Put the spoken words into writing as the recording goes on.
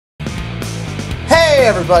Hey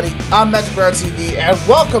everybody, I'm MagicBear TV, and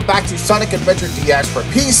welcome back to Sonic Adventure DX for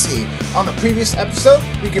PC. On the previous episode,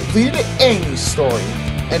 we completed Amy's story.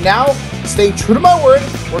 And now, staying true to my word,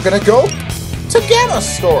 we're gonna go to Gamma's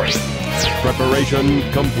story. Preparation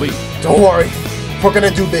complete. Don't worry, we're gonna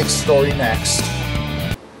do Big's story next.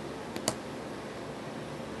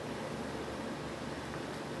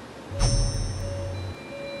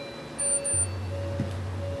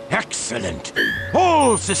 Excellent!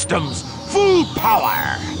 All systems, full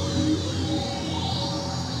power!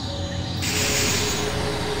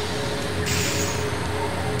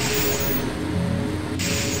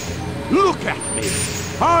 Look at me!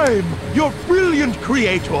 I'm your brilliant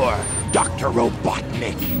creator, Dr.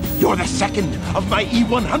 Robotnik. You're the second of my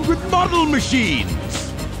E100 model machines!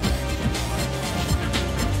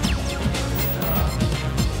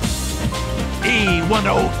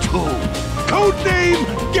 E102!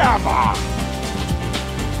 Codename Gamma!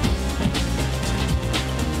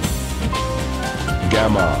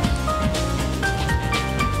 Gamma.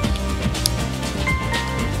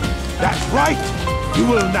 That's right! You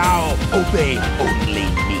will now obey only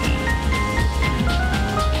me.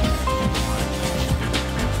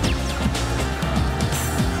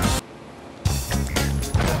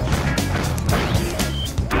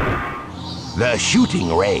 The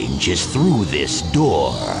shooting range is through this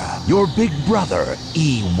door. Your big brother,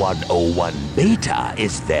 E101 Beta,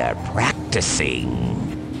 is there practicing.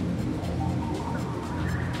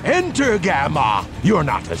 Enter, Gamma! You're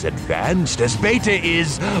not as advanced as Beta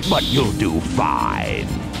is, but you'll do fine.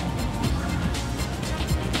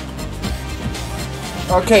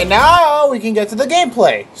 Okay, now we can get to the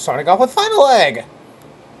gameplay, starting off with Final Egg.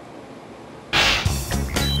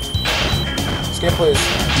 This gameplay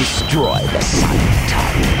is... Destroy the Sonic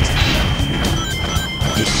target.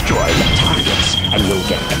 Destroy the targets, and you'll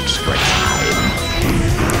get extra time.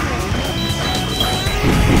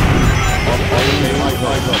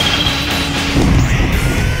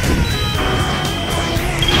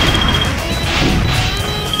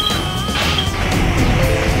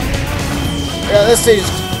 Yeah, this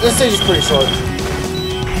stage is pretty short.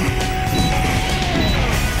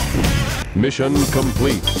 Mission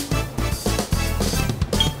complete.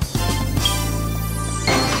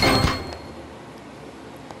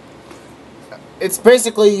 It's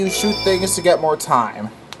basically you shoot things to get more time.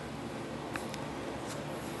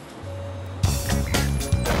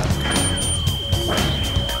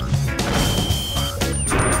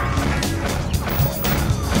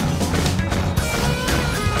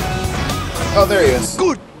 Oh, there he is.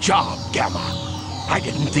 Good job, Gamma. I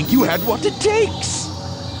didn't think you had what it takes.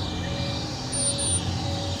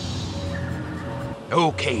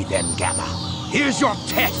 Okay then, Gamma. Here's your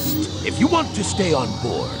test. If you want to stay on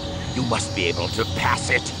board, you must be able to pass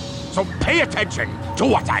it. So pay attention to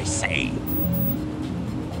what I say.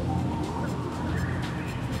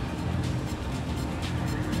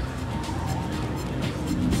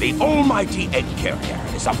 The almighty Egg Carrier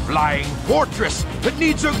is a flying fortress that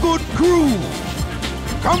needs a good crew.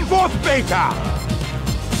 Come forth, Beta!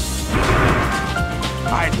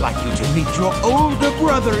 I'd like you to meet your older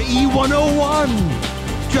brother,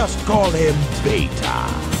 E101. Just call him Beta.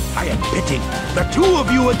 I am pitting the two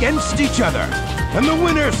of you against each other, and the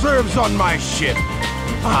winner serves on my ship.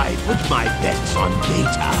 I put my bets on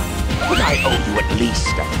Beta, but I owe you at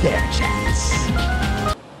least a fair chance.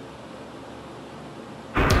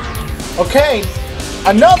 Okay,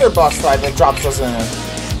 another boss fight that drops us in.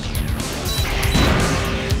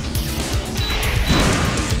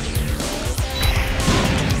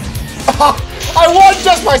 I won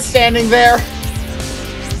just by standing there!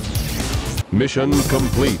 Mission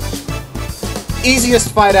complete.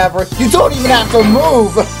 Easiest fight ever. You don't even have to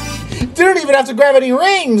move! You don't even have to grab any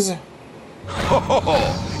rings!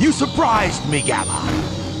 Oh, you surprised me, Gamma.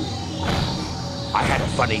 I had a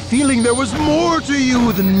funny feeling there was more to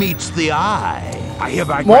you than meets the eye. I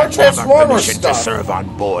hereby More grant Gamma Transformer permission stuff. to serve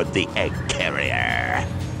on board the Egg Carrier.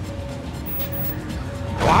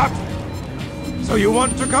 What? So you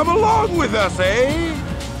want to come along with us, eh?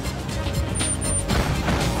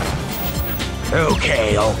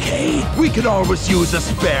 Okay. We could always use a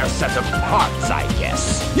spare set of parts, I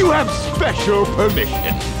guess. You have special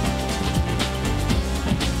permission.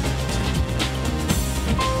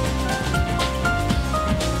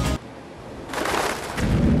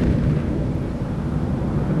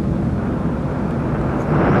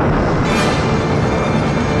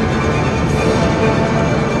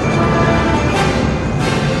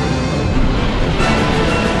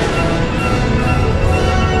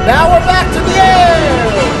 Now we're back to the air!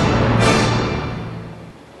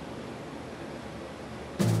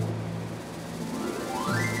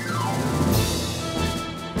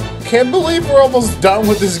 can't believe we're almost done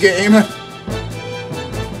with this game.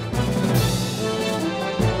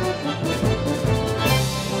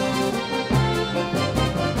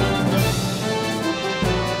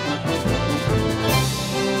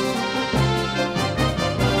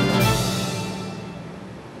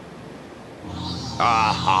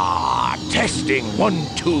 Aha! Testing 1,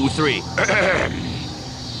 2, 3.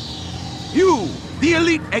 You, the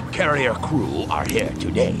elite egg carrier crew, are here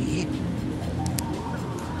today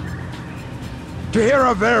to hear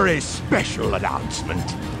a very special announcement.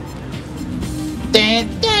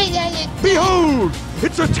 Behold!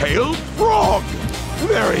 It's a tailed frog!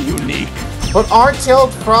 Very unique. But aren't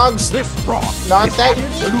tailed frogs This frog not is that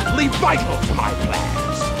unique? absolutely vital to my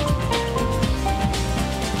plans.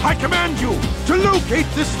 I command you to locate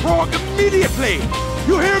this frog immediately!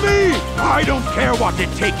 You hear me? I don't care what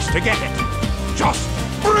it takes to get it. Just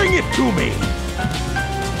bring it to me!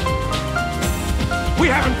 We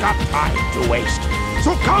haven't got time to waste,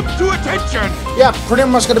 so come to attention! Yeah, pretty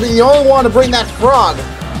much gonna be the only one to bring that frog.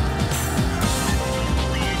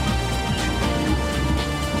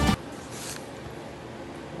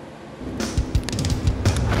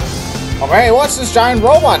 Alright, what's this giant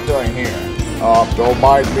robot doing here? Don't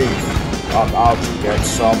mind me. I'm out to get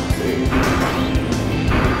something.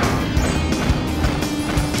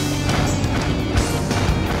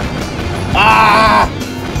 Ah!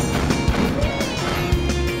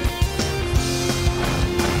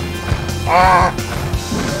 Ah!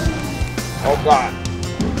 Oh god.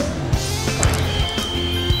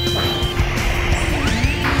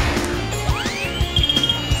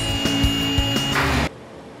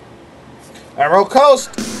 Arrow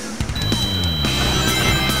Coast!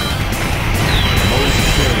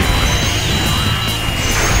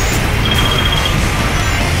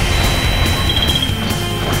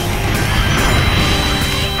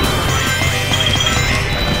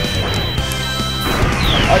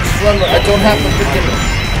 I just remember I don't have the freaking...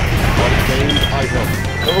 Obtained item.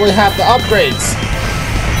 I don't really have the upgrades.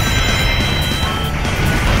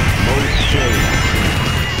 Mode change.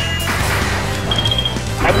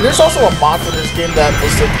 I mean, there's also a mod for this game that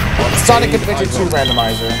is the Sonic Adventure 2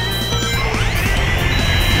 randomizer.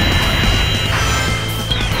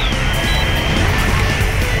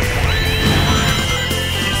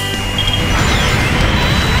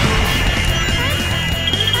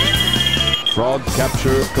 Frog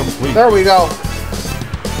capture complete. There we go.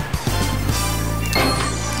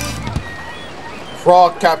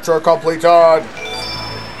 Frog capture completed.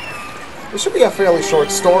 This should be a fairly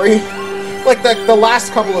short story. Like the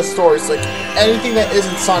last couple of stories, like anything that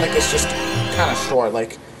isn't Sonic is just kind of short.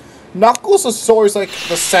 Like Knuckles' story is like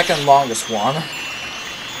the second longest one,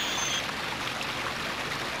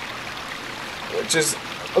 which is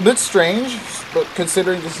a bit strange, but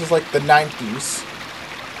considering this is like the 90s.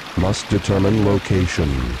 Must determine location.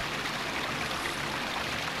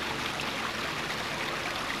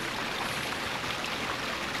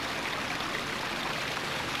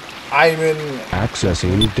 I'm in...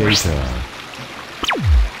 Accessing data.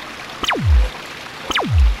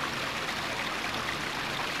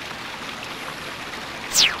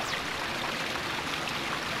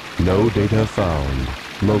 No data found.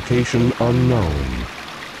 Location unknown.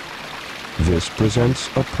 This presents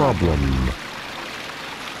a problem.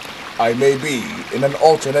 I may be in an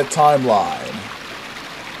alternate timeline.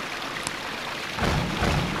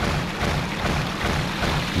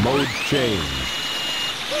 Mode change.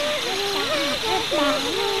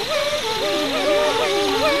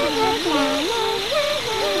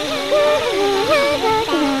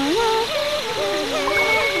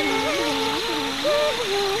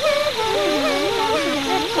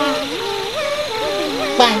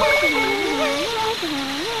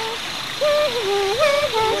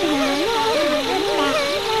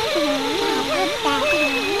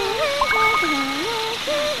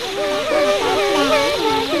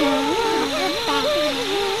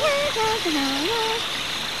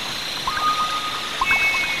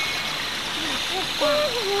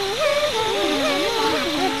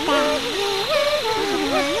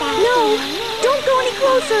 No! Don't go any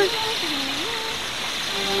closer!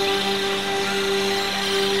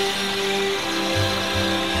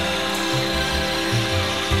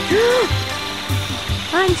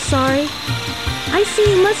 I'm sorry. I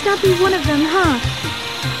see you must not be one of them, huh?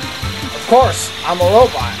 Of course, I'm a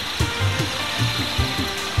robot.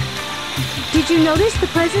 Did you notice the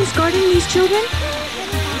presence guarding these children?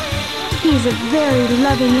 He's a very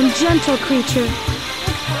loving and gentle creature.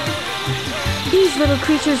 These little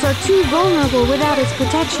creatures are too vulnerable without its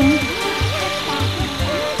protection.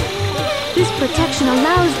 This protection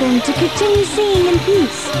allows them to continue seeing in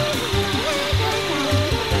peace.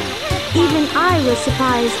 I was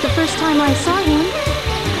surprised the first time I saw him.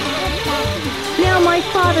 Now my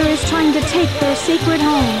father is trying to take their sacred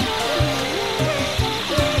home.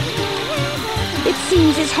 It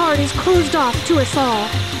seems his heart is closed off to us all.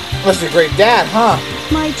 Must be a great dad, huh?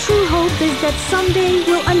 My true hope is that someday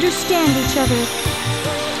we'll understand each other.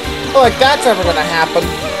 Oh, like that's ever gonna happen.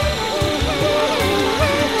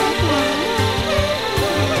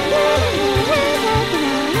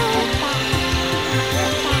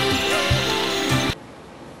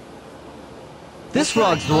 This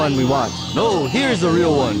frog's the one we want. No, here's the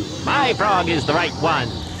real one. My frog is the right one.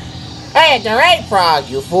 Hey, it's the right frog,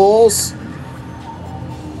 you fools!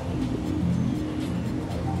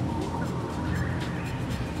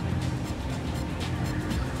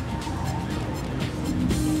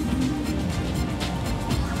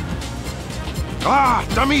 Ah,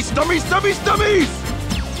 dummies, dummies, dummies, dummies!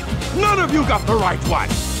 None of you got the right one.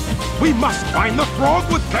 We must find the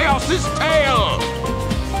frog with Chaos's tail.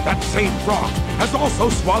 That same frog has also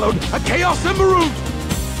swallowed a Chaos Emerald.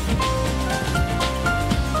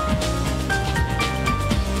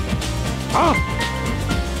 Huh?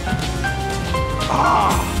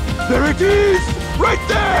 Ah, there it is! Right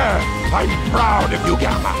there! I'm proud of you,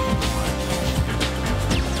 Gamma.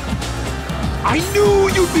 I knew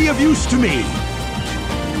you'd be of use to me.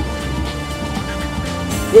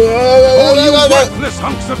 Oh, you worthless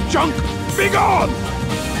hunks of junk! Be gone!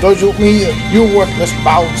 Don't shoot me, you worthless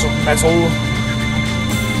mounds of metal!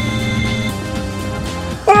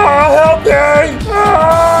 Help me!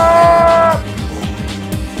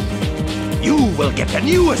 You will get a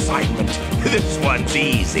new assignment. This one's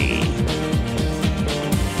easy.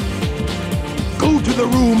 Go to the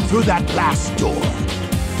room through that last door.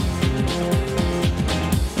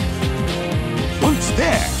 Once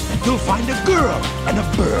there, you'll find a girl and a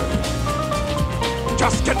bird.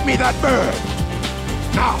 Just get me that bird.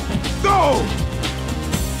 Now, go!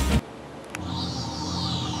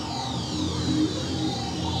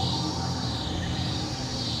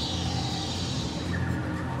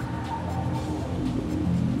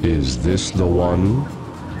 Is this the one?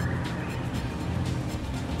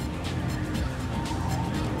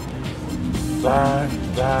 Die.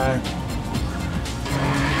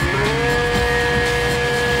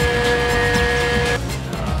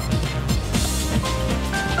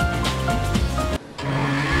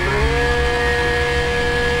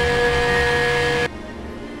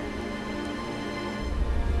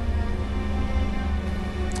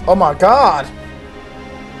 Oh my god!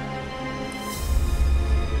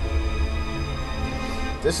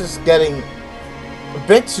 This is getting a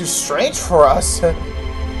bit too strange for us.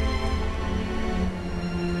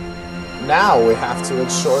 Now we have to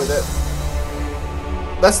ensure that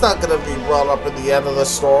that's not going to be brought up at the end of the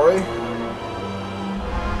story.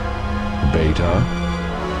 Beta?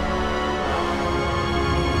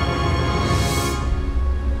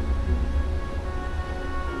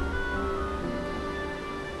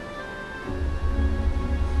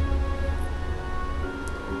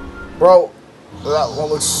 Bro, that one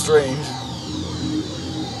looks strange.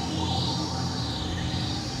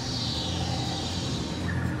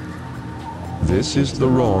 This is the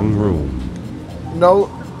wrong room. No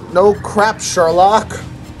crap, Sherlock.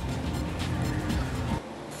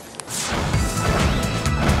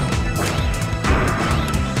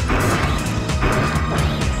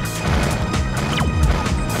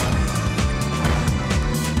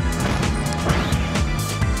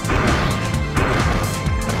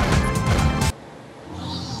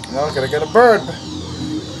 Now I'm gonna get a bird.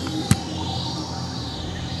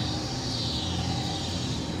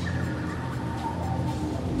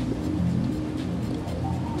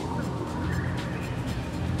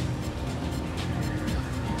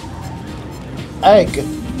 Egg.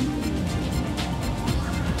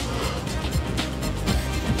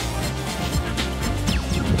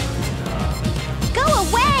 Go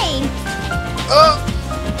away!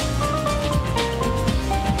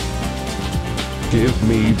 Give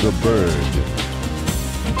me the bird.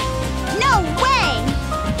 No way!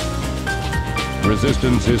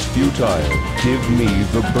 Resistance is futile. Give me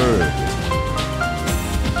the bird.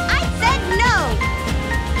 I said no!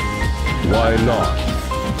 Why not?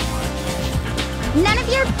 None of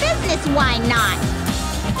your business, why not?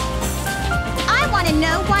 I want to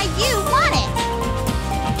know why you want it.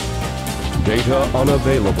 Data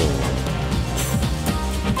unavailable.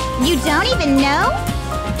 You don't even know?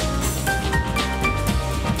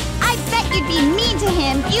 I bet you'd be mean to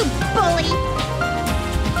him, you bully!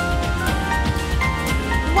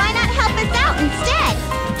 Why not help us out instead?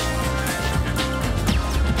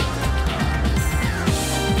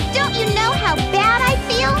 Don't you know how bad I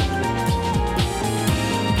feel?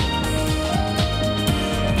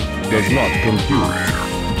 does not compute.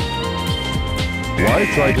 Why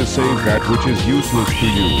try to save that which is useless to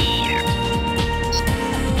you?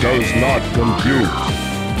 Does not compute.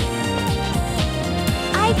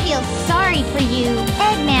 I feel sorry for you.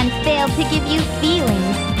 Eggman failed to give you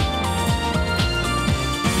feelings.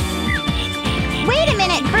 Wait a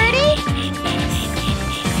minute, Birdie!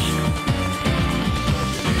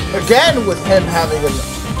 Again with him having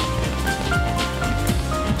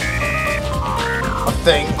a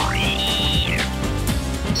thing.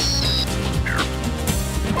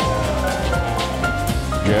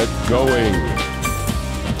 Get going.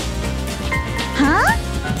 Huh?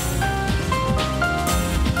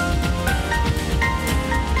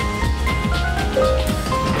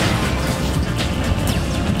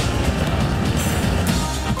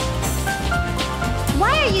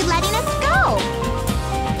 Why are you letting us go?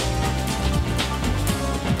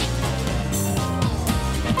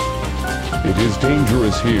 It is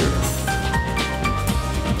dangerous here.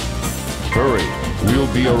 Hurry.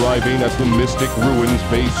 We'll be arriving at the Mystic Ruins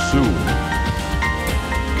base soon.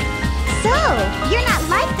 So, you're not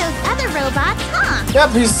like those other robots, huh? Yep,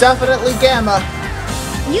 he's definitely Gamma.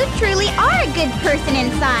 You truly are a good person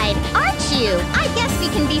inside, aren't you? I guess we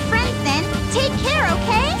can be friends then. Take care,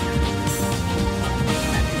 okay?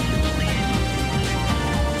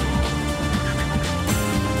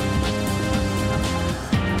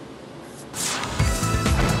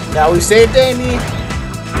 Now we saved Amy.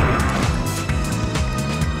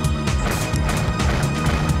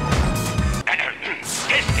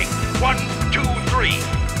 Testing. 1, 2, 3.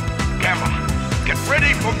 Gamma, get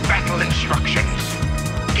ready for battle instructions.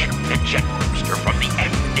 Get the jet booster from the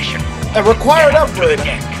ammunition room. A required Get up to the upgrade.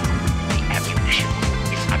 deck. The ammunition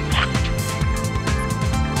room is unlocked.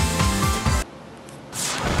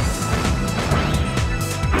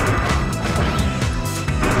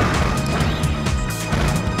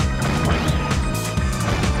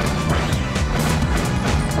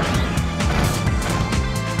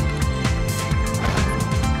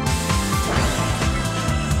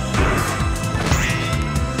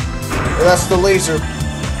 That's the laser.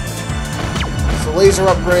 It's the laser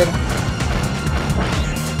upgrade.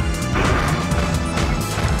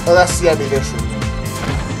 Oh, that's the ammunition.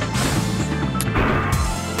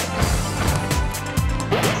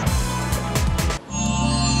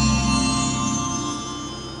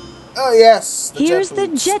 Oh yes. Here's the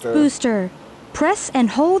jet booster. Press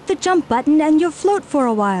and hold the jump button and you'll float for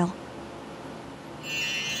a while.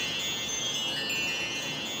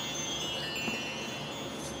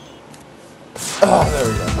 Oh, there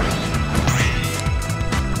we go.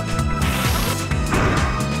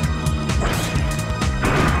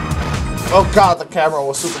 Oh god, the camera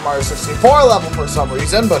was Super Mario 64 level for some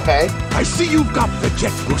reason, but hey. I see you've got the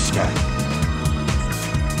jet booster.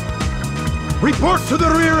 Report to the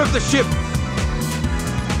rear of the ship.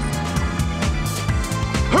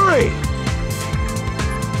 Hurry!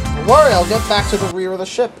 Don't worry, I'll get back to the rear of the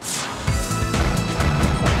ship.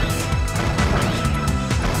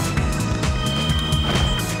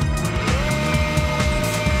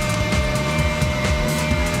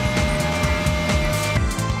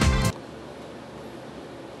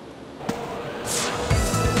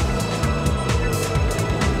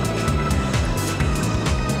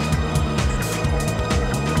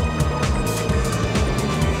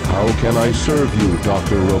 How can I serve you,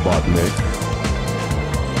 Dr. Robotnik?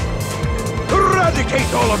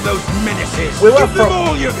 Eradicate all of those menaces! We went Give them from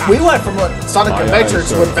all you got! Sonic Aye, aye, Adventure to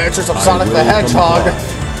sir. Adventures of I Sonic the will Hedgehog.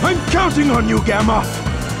 comply. I'm counting on you, Gamma!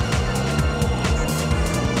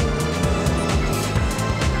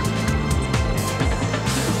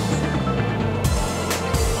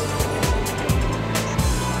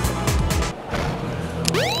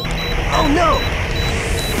 Oh no!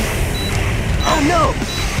 Oh no!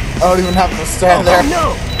 I don't even have to stand there. Oh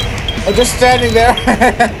no! I'm just standing there.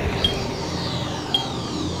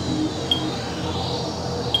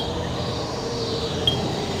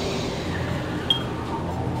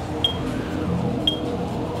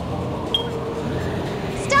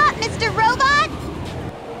 Stop, Mr. Robot!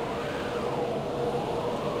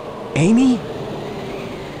 Amy?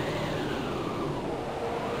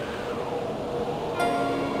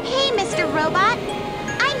 Hey, Mr. Robot.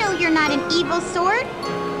 I know you're not an evil sword.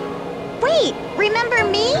 Wait, remember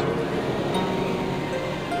me?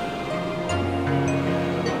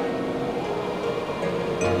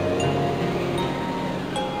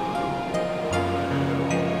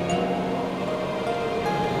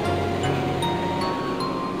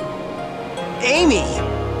 Amy!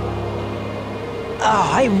 Oh,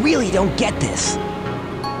 I really don't get this.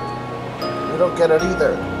 We don't get it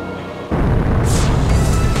either.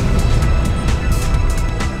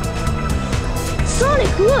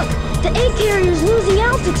 Sonic, look! The egg carrier's losing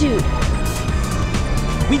altitude!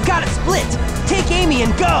 We've got to split! Take Amy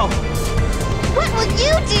and go! What will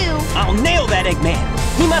you do? I'll nail that Eggman!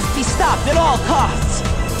 He must be stopped at all costs!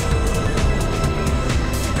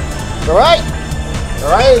 Alright!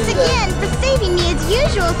 Alright! Thanks again for saving me as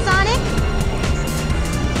usual, Sonic!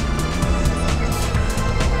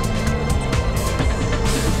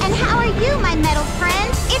 And how are you, my metal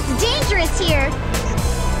friend? It's dangerous here!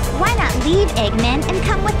 Why not leave Eggman and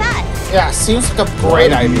come with us? Yeah, seems like a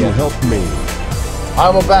great Why do you idea. help me?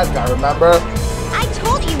 I'm a bad guy, remember? I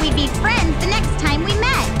told you we'd be friends the next time we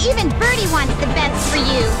met. Even Birdie wants the best for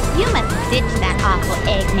you. You must ditch that awful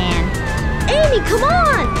Eggman. Amy, come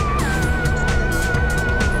on!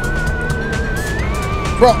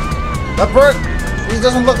 Bro, that bird, he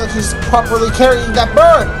doesn't look like he's properly carrying that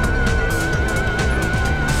bird.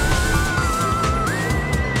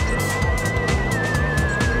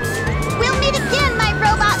 We'll meet again, my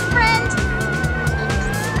robot friend.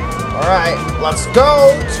 Alright, let's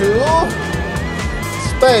go to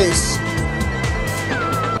space.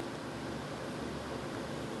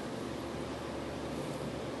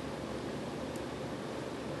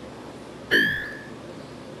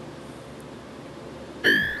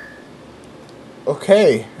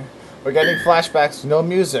 Okay, we're getting flashbacks, no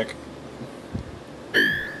music.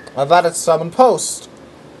 I've added some in post.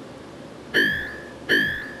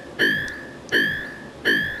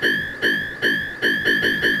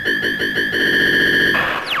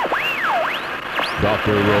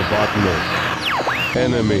 Dr. Robotnik.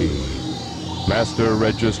 Enemy. Master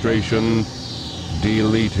registration.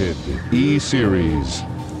 Deleted. E-Series.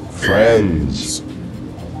 Friends.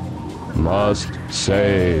 Must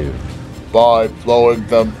save. By blowing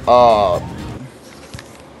them up.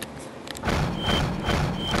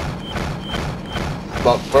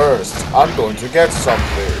 But first, I'm going to get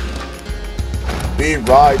something. Be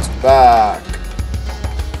right back.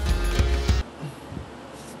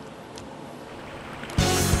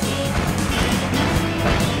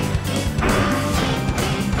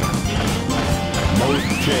 Mode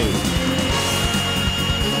change.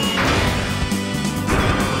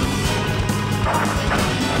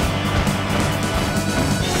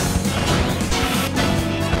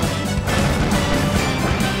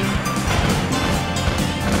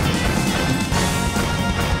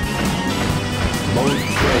 Mode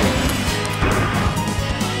change.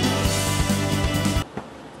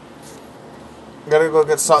 Gotta go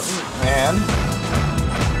get something, man.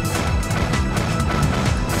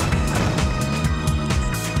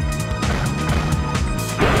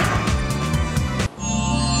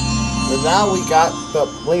 And now we got the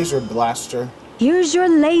laser blaster. Here's your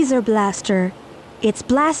laser blaster. Its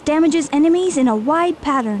blast damages enemies in a wide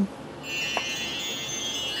pattern.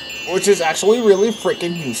 Which is actually really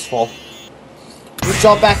freaking useful. Meet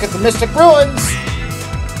y'all back at the Mystic Ruins!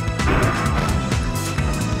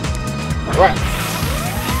 Alright.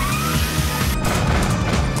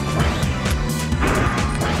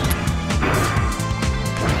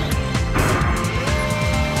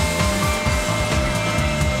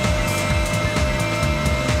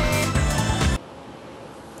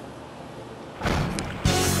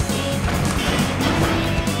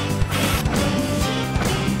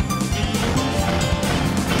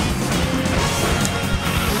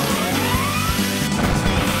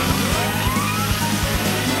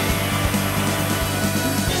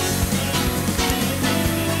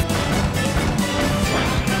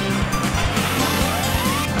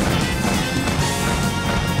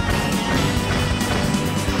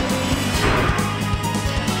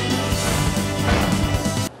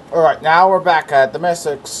 Alright, now we're back at the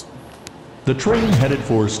Mystics. The train headed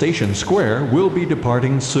for Station Square will be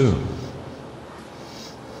departing soon.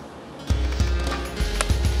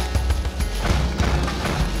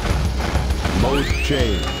 Mode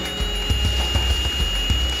change.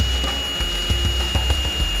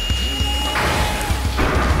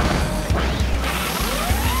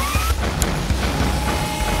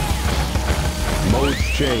 Mode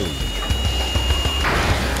change.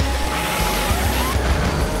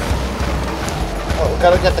 Oh, we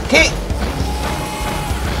gotta get the key!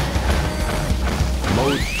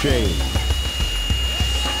 Mode change.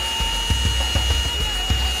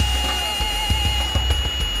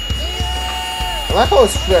 I like how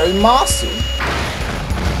it's very mossy.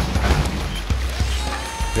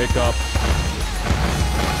 Pick up.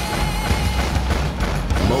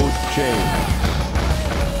 Mode change.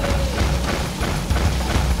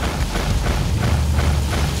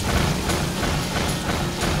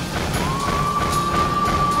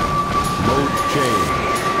 Mode change.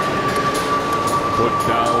 Put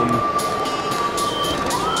down.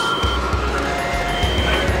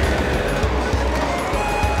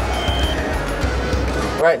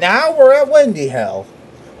 Right now, we're at Windy Hill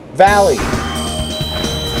Valley.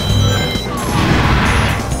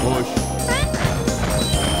 Push.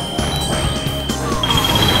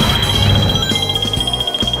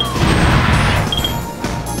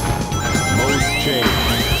 Mode change.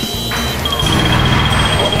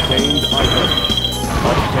 Obtained item.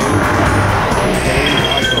 Obtained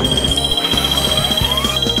item.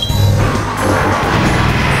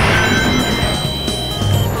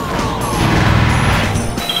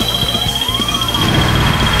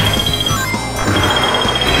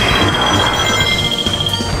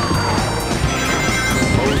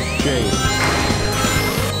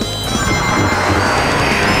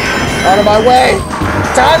 Out of my way!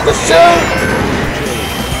 Time to shoot!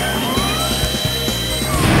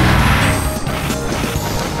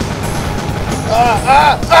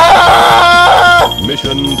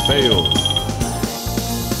 Mission failed.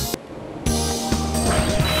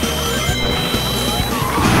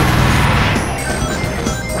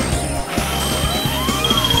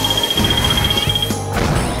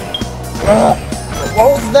 What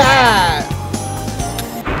was that?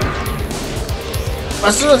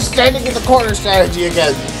 Let's do a standing in the corner strategy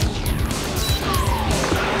again.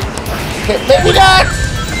 Okay, maybe not!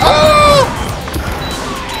 Oh!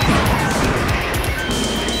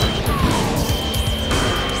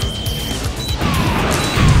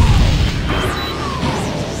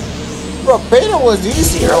 Bro, beta was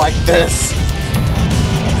easier like this.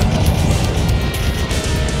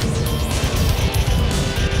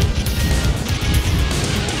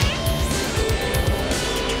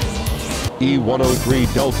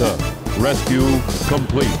 E-103 Delta. Rescue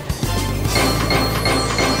complete.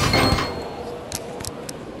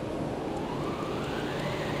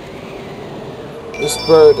 This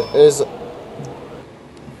bird is...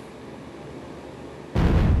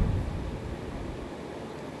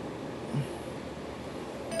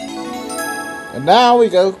 And now we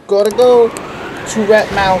gotta go to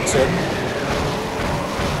Red Mountain.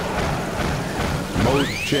 Mode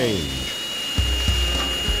change.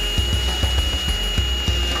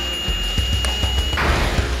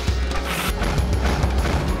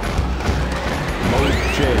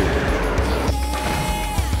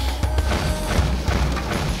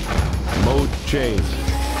 Change.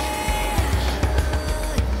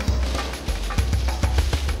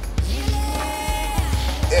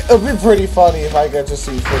 It would be pretty funny if I get to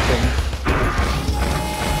see freaking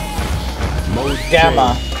Mode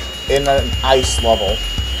Gamma change. in an ice level.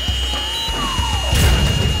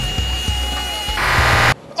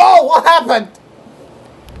 Oh, what happened?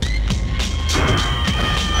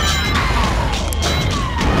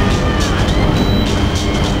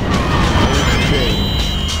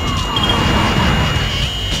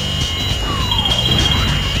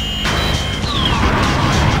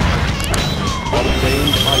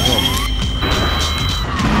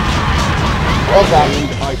 Well done.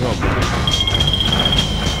 Item.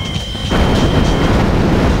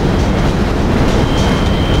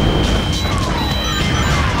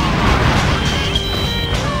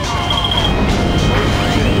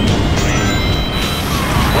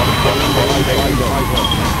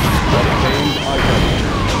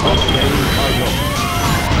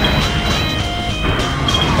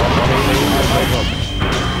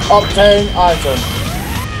 Obtain item.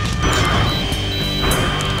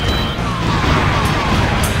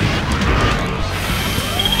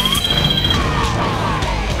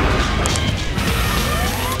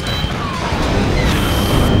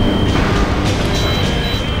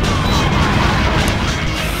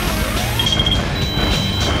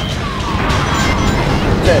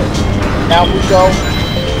 Okay, now we go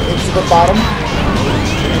into the bottom.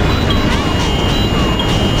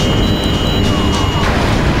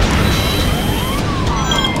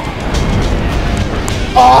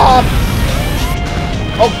 Oh!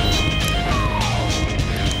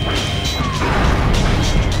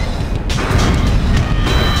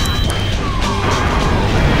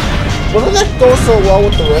 Wouldn't that go so well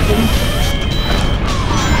with the rhythm?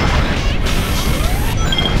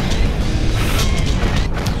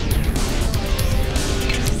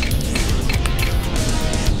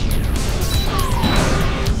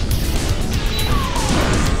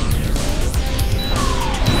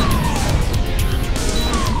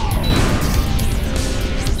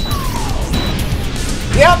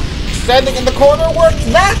 Yep, standing in the corner worked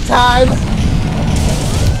that time.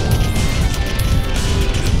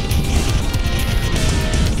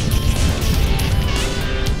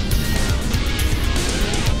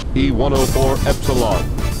 E-104 Epsilon.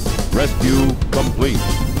 Rescue complete.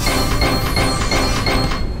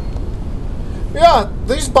 Yeah,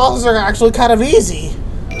 these bosses are actually kind of easy.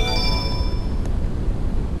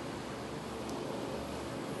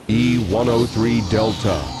 E-103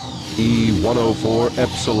 Delta, E-104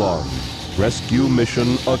 Epsilon. Rescue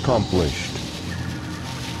mission accomplished.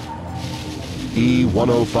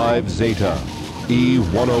 E-105 Zeta,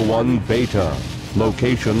 E-101 Beta.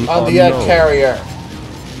 Location on the unknown. egg carrier.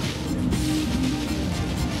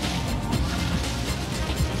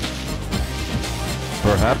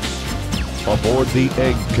 Perhaps aboard the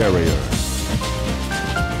egg carrier.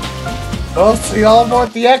 We'll see all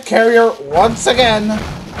aboard the egg carrier once again.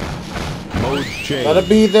 Mode change. Gotta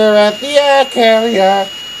be there at the egg carrier.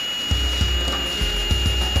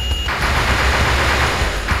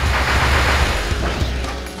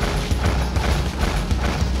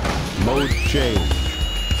 Mode change.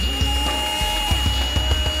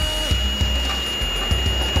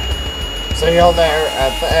 Sail there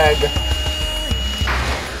at the egg.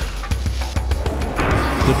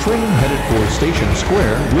 The train headed for Station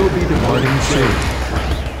Square will be departing soon.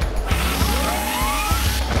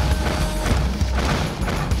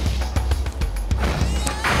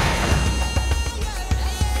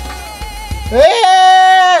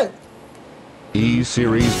 Hey!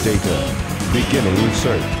 E-Series data. Beginning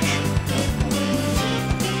search.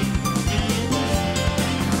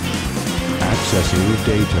 Accessing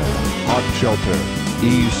data. Hot shelter.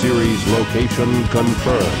 E-Series location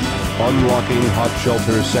confirmed. Unlocking hot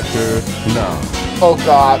shelter sector now. Oh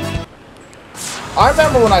god. I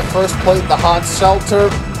remember when I first played the hot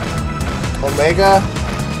shelter. Omega.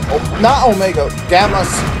 Oh, not Omega.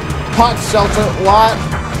 Gamma's hot shelter.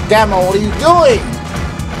 What? Gamma, what are you doing?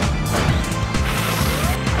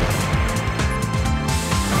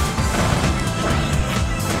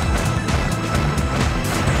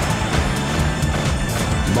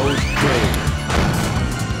 Mode change.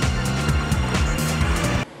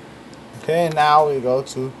 Okay, now we go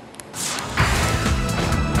to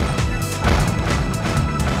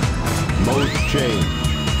Mode change.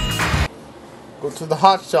 the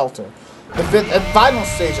hot shelter. The fifth and final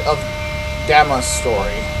stage of Gamma's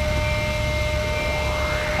story.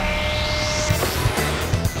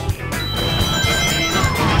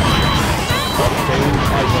 Obtain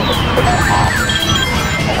item.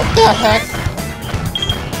 What the heck?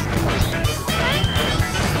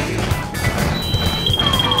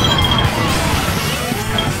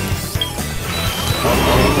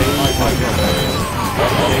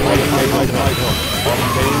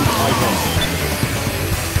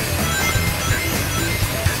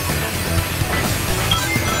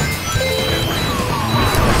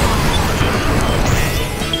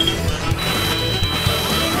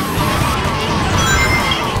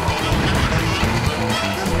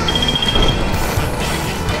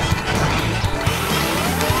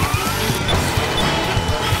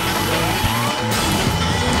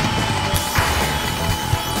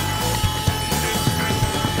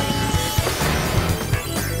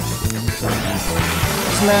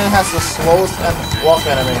 This man has the slowest walk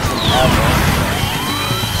animation ever.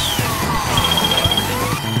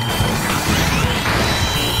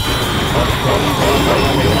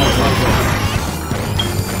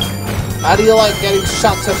 How do you like getting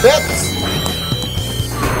shot to bits?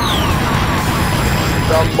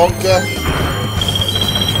 Dumb monkey.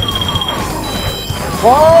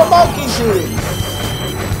 More monkey shooting.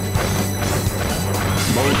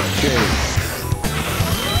 Mode change.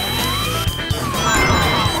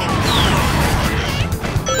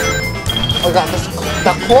 Oh god, this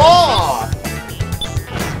the claw!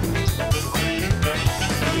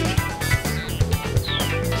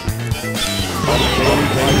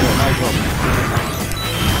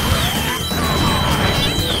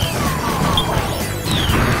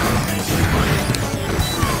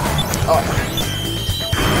 Oh.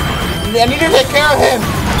 I need to take care of him!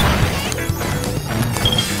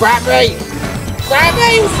 Grab me! Grab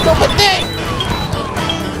me, you stupid thing!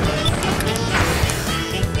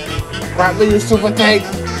 Grab me, you stupid thing!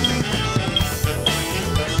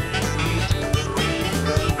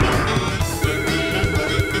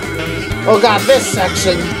 Oh god, this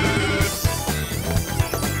section!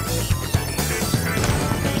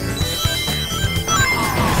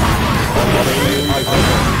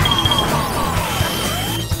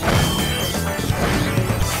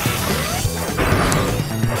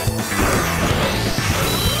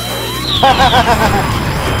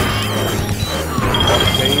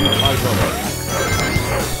 Obtain item.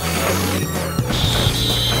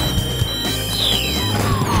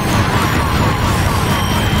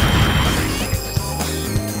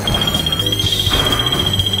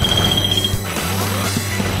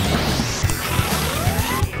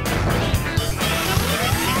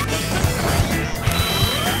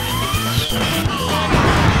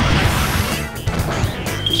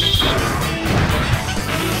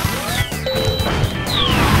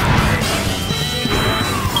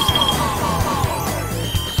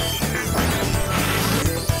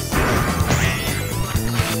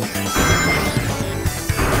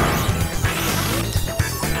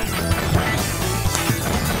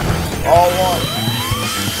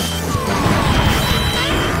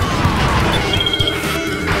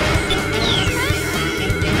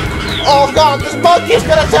 Oh god, this monkey is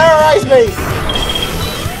gonna terrorize me!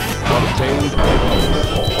 Obtained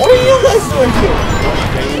item. What are you guys doing here?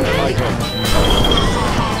 Obtained item.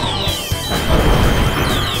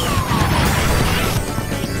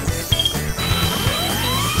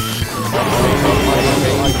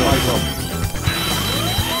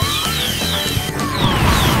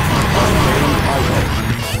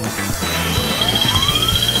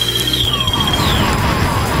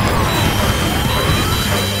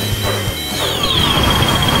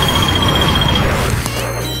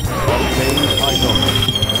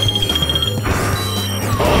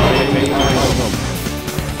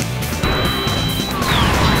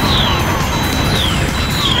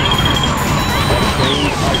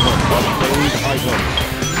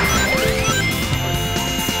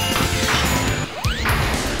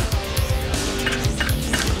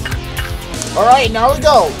 Alright, now we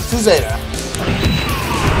go to Zeta.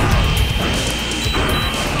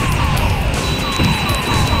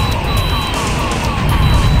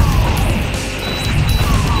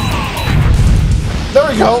 There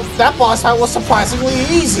we go. That boss fight was surprisingly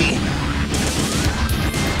easy.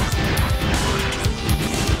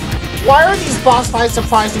 Why are these boss fights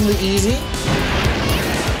surprisingly easy?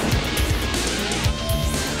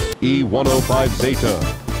 E-105 Zeta.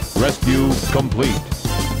 Rescue complete.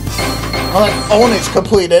 I like ownage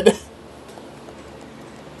completed.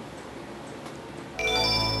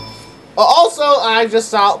 Also, I just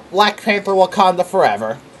saw Black Panther Wakanda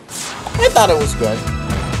Forever. I thought it was good.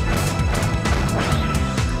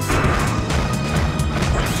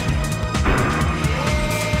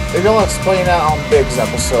 Maybe I'll explain that on Big's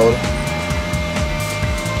episode.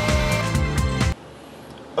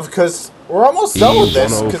 Because we're almost done with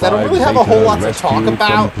this, because I don't really have a whole lot to talk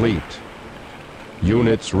about. Complete.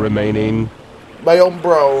 Units remaining. My own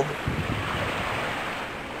bro.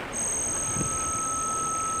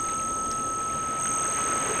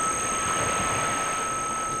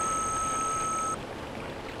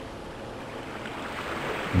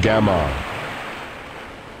 Gamma.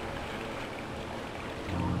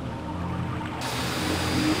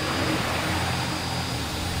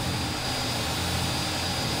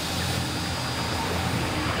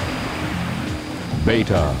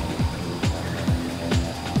 Beta.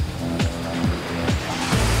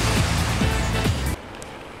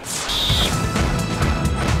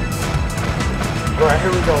 Alright,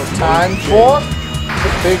 here we go. Time for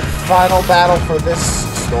the big final battle for this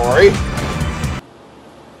story.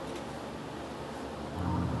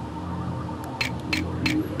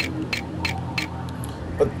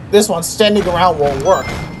 But this one, standing around, won't work.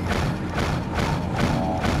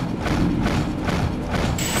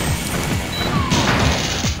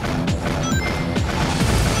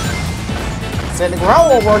 Standing around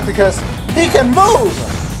won't work because he can move!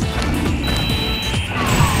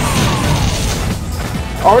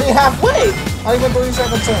 Already halfway! Not even 30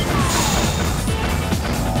 seconds in.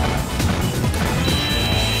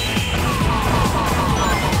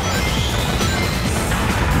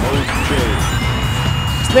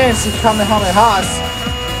 This man's Kamehamehas.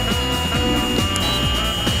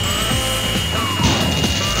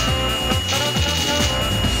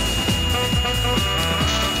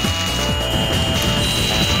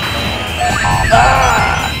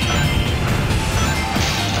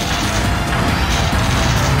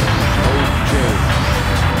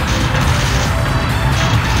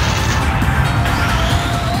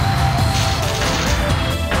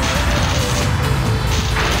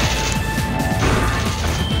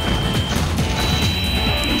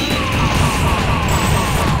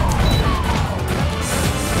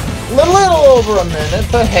 Little over a minute,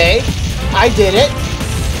 but hey, I did it.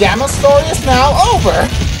 Gamma's story is now over.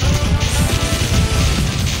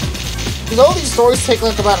 Because all these stories take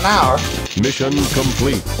like about an hour. Mission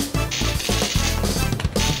complete.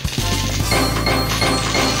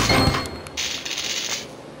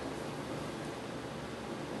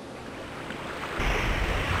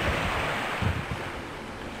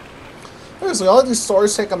 Seriously, all these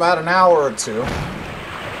stories take about an hour or two.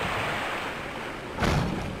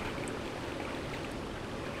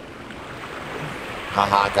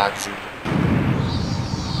 Haha, got you.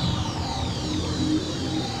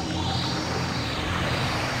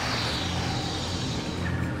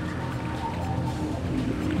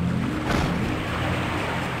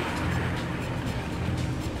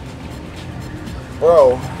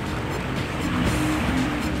 Bro.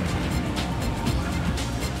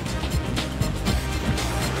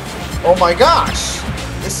 Oh my gosh!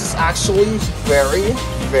 This is actually very,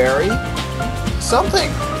 very something.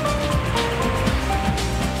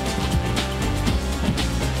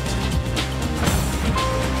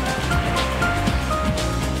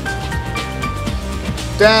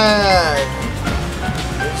 Dad!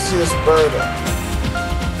 Let's see this bird.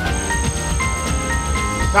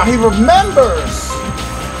 Now he remembers!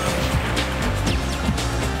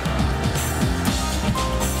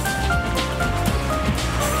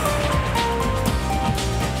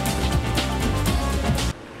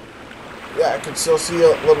 Yeah, I can still see a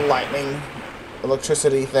little lightning,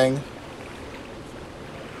 electricity thing.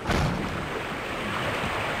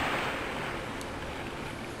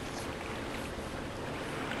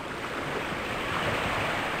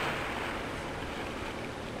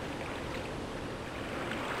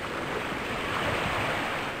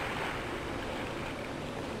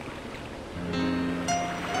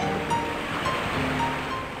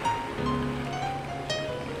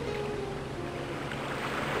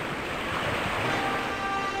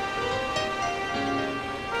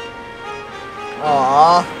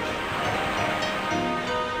 Aww.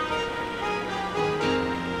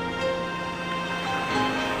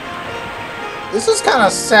 This is kind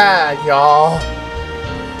of sad, y'all.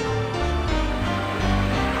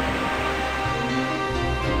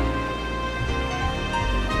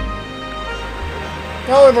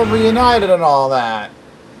 Oh, they're reunited and all that.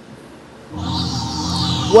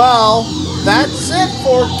 Well, that's it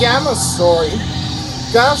for Gamma's story.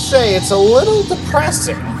 Gotta say, it's a little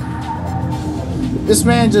depressing. This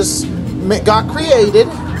man just got created,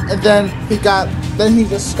 and then he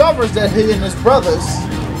discovers that he and his brothers,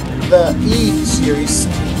 the E series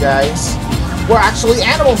guys, were actually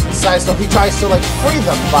animals inside. So he tries to like free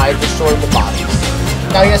them by destroying the bodies.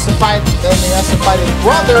 Now he has to fight. Then he has to fight his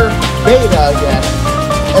brother Beta again,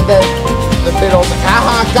 and then the Beta's like,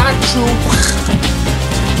 "Haha, got you!"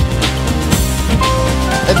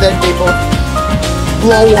 And then they both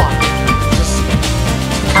blow up. Just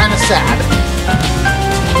kind of sad.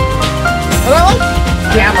 And I like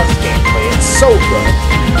Gamma's gameplay, it's so good.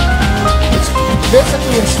 It's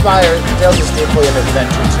basically inspired Tails' gameplay in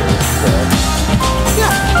Adventure 2. So,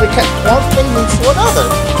 yeah, they kept one thing leads to another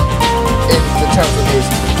in terms of his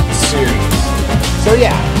series. So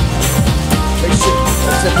yeah, that's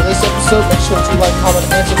it for this episode. Make sure to like, comment,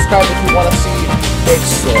 and subscribe if you want to see Big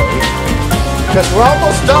Story. Because we're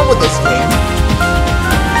almost done with this game.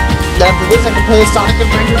 Then after this I can play Sonic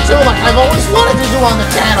Adventure 2 like I've always wanted to do on the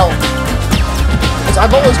channel.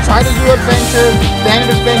 I've always tried to do Adventure, then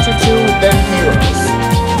Adventure 2, then Heroes.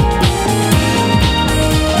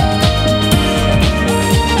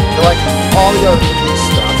 I like all the other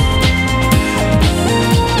stuff.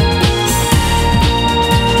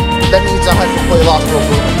 That means I'll have to play Lost World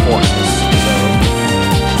Boom Forces, so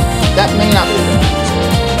that may not be good.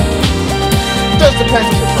 Just depends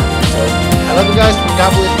on your preference. So I love you guys.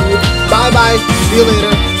 God bless you. Bye bye. See you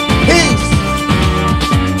later. Peace.